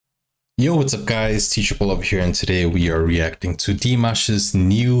Yo, what's up guys, Teacher Paul over here, and today we are reacting to Dimash's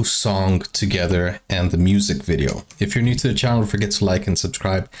new song Together and the music video. If you're new to the channel, don't forget to like and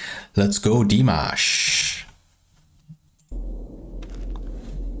subscribe. Let's go Dimash!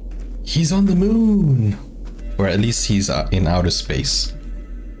 He's on the moon! Or at least he's in outer space.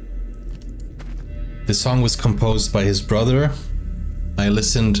 The song was composed by his brother. I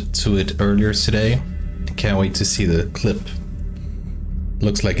listened to it earlier today. I can't wait to see the clip.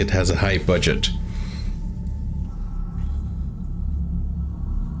 Looks like it has a high budget.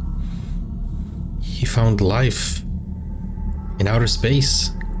 He found life in outer space.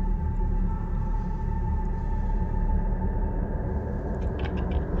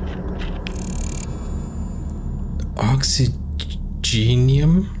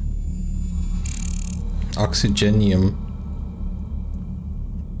 Oxygenium? Oxygenium.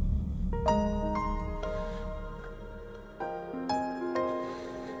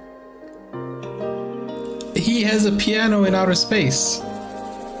 He has a piano in outer space.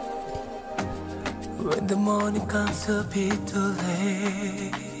 When the morning comes a bit too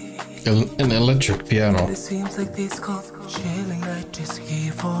late, An electric piano. it seems like this cold chilling night is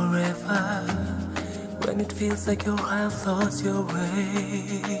here forever. When it feels like you have lost your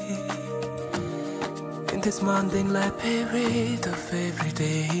way, in this mundane life period of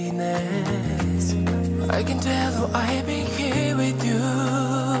everydayness, I can tell you I've been here with you.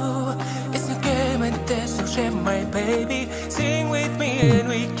 It's a game and there's no shame, my baby. Sing with me and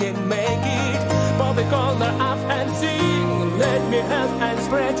we can make it. Pop the corner up and sing. Let me help and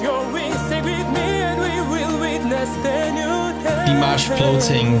spread your wings. Stay with me and we will witness the new day. Dimash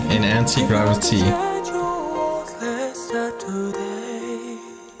floating in anti-gravity.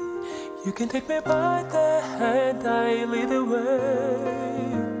 You can take me by the hand, I lead the way.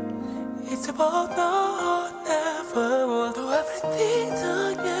 It's about now or never. We'll do everything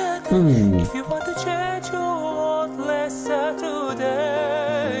together. If you want to change your world, let's start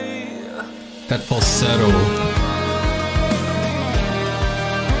today. That falsetto.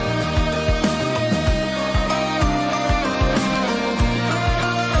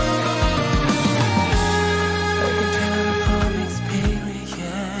 I can tell from experience,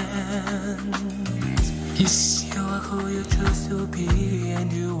 you are who you choose to be,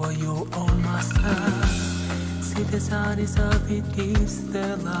 and you are your own master. See the sun is up, it gives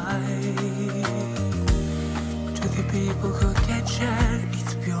the light to the people who can share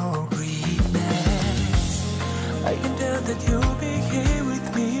its pure greatness. I can tell that you'll be here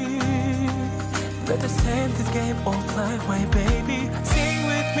with me. Let us end this game of life, my baby. Sing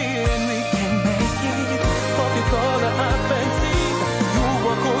with me and we can make it. Pop your collar up and sing. You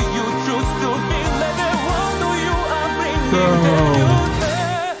are who you choose to be. Let the world know you are bringing the new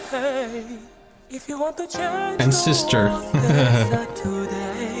day. If you want to change And sister.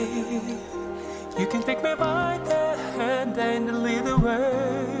 today, you can take me by the hand and lead the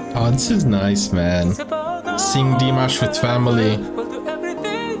way. Oh, this is nice, man. Seeing Dimash with family. We'll do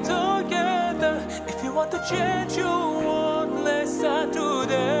everything together. If you want to change your world, let's start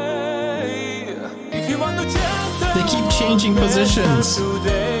today. If you want to change the They keep world, changing let's positions. start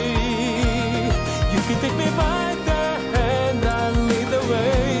today. You can take me by the hand and lead the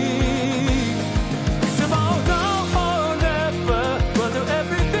way. It's about now or never. We'll do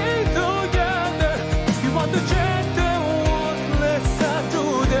everything together. If you want to change the world, let's start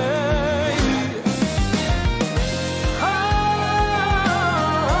today.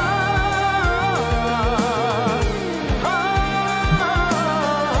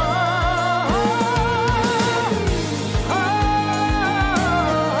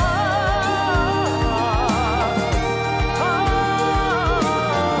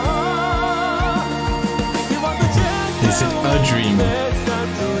 Is it a dream? Let's start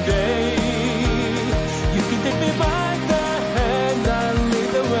today. You can take me by the hand and lead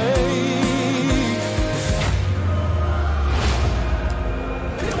the way.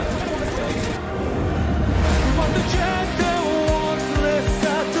 You want to change the world, let's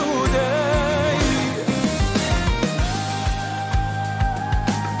start today.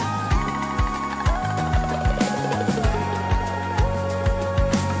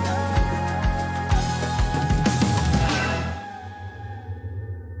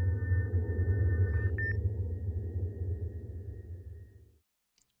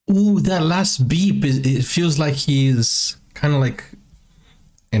 Ooh, that last beep, it feels like he's kind of like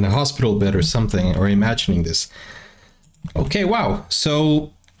in a hospital bed or something, or imagining this. Okay, wow.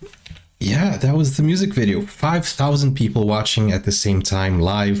 So, yeah, that was the music video. 5,000 people watching at the same time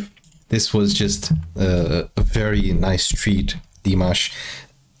live. This was just a very nice treat. Dimash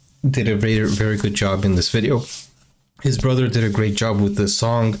did a very, very good job in this video. His brother did a great job with the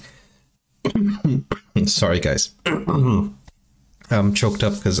song. Sorry, guys. I'm choked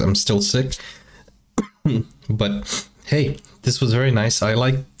up because I'm still sick. But hey, this was very nice. I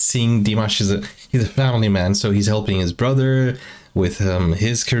like seeing Dimash. He's a family man, so he's helping his brother with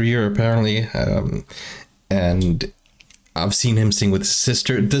his career apparently. And I've seen him sing with his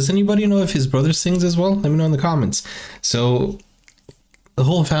sister. Does anybody know if his brother sings as well? Let me know in the comments. So the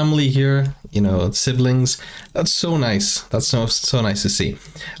whole family here, you know, siblings, that's so nice. That's so nice to see.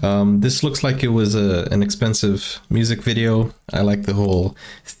 This looks like it was an expensive music video. I like the whole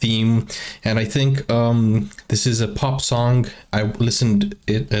theme, and I think this is a pop song. I listened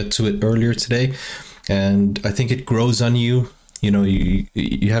to it earlier today, and I think it grows on you. You know,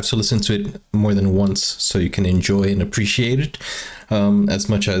 you have to listen to it more than once so you can enjoy and appreciate it as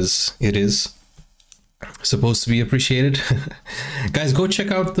much as it is supposed to be appreciated. Guys, go check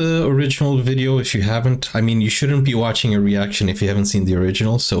out the original video if you haven't. I mean, you shouldn't be watching a reaction if you haven't seen the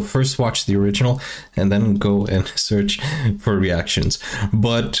original, so first watch the original and then go and search for reactions.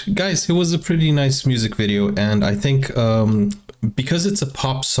 But guys, it was a pretty nice music video, and I think because it's a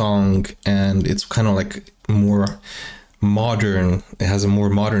pop song and it's kind of like more modern, it has a more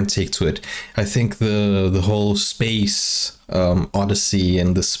modern take to it. I think the whole space odyssey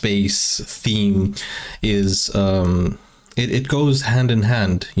and the space theme is it goes hand in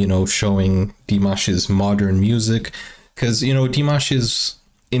hand, you know, showing Dimash's modern music, because, you know, Dimash is,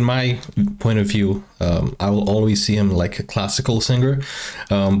 in my point of view, I will always see him like a classical singer,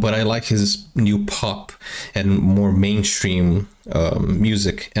 but I like his new pop and more mainstream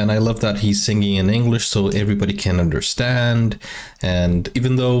music, and I love that he's singing in English so everybody can understand. And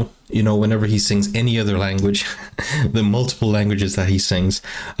even though, you know, whenever he sings any other language, the multiple languages that he sings,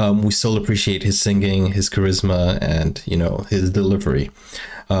 we still appreciate his singing, his charisma, and, you know, his delivery.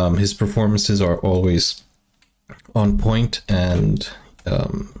 His performances are always on point, and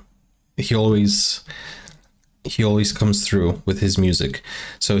he always comes through with his music,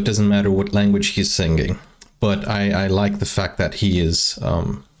 so it doesn't matter what language he's singing. But I like the fact that he is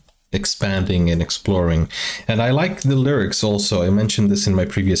expanding and exploring, and I like the lyrics also. I mentioned this in my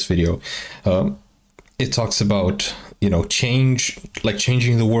previous video. It talks about, you know,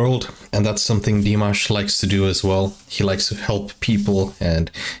 changing the world, and that's something Dimash likes to do as well. He likes to help people,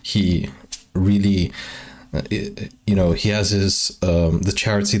 and he really you know, he has his the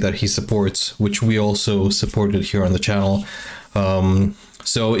charity that he supports, which we also supported here on the channel.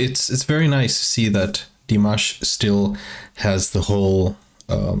 So it's very nice to see that Dimash still has the whole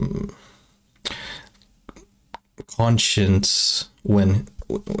conscience when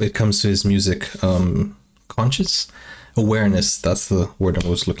it comes to his music. Conscious awareness, that's the word I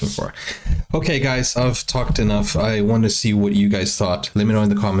was looking for. Okay guys, I've talked enough. I want to see what you guys thought. Let me know in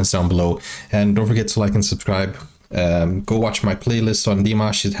the comments down below, and don't forget to like and subscribe. Go watch my playlist on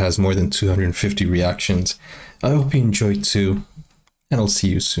Dimash. It has more than 250 reactions. I hope you enjoyed too, and I'll see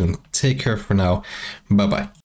you soon. Take care for now. Bye bye.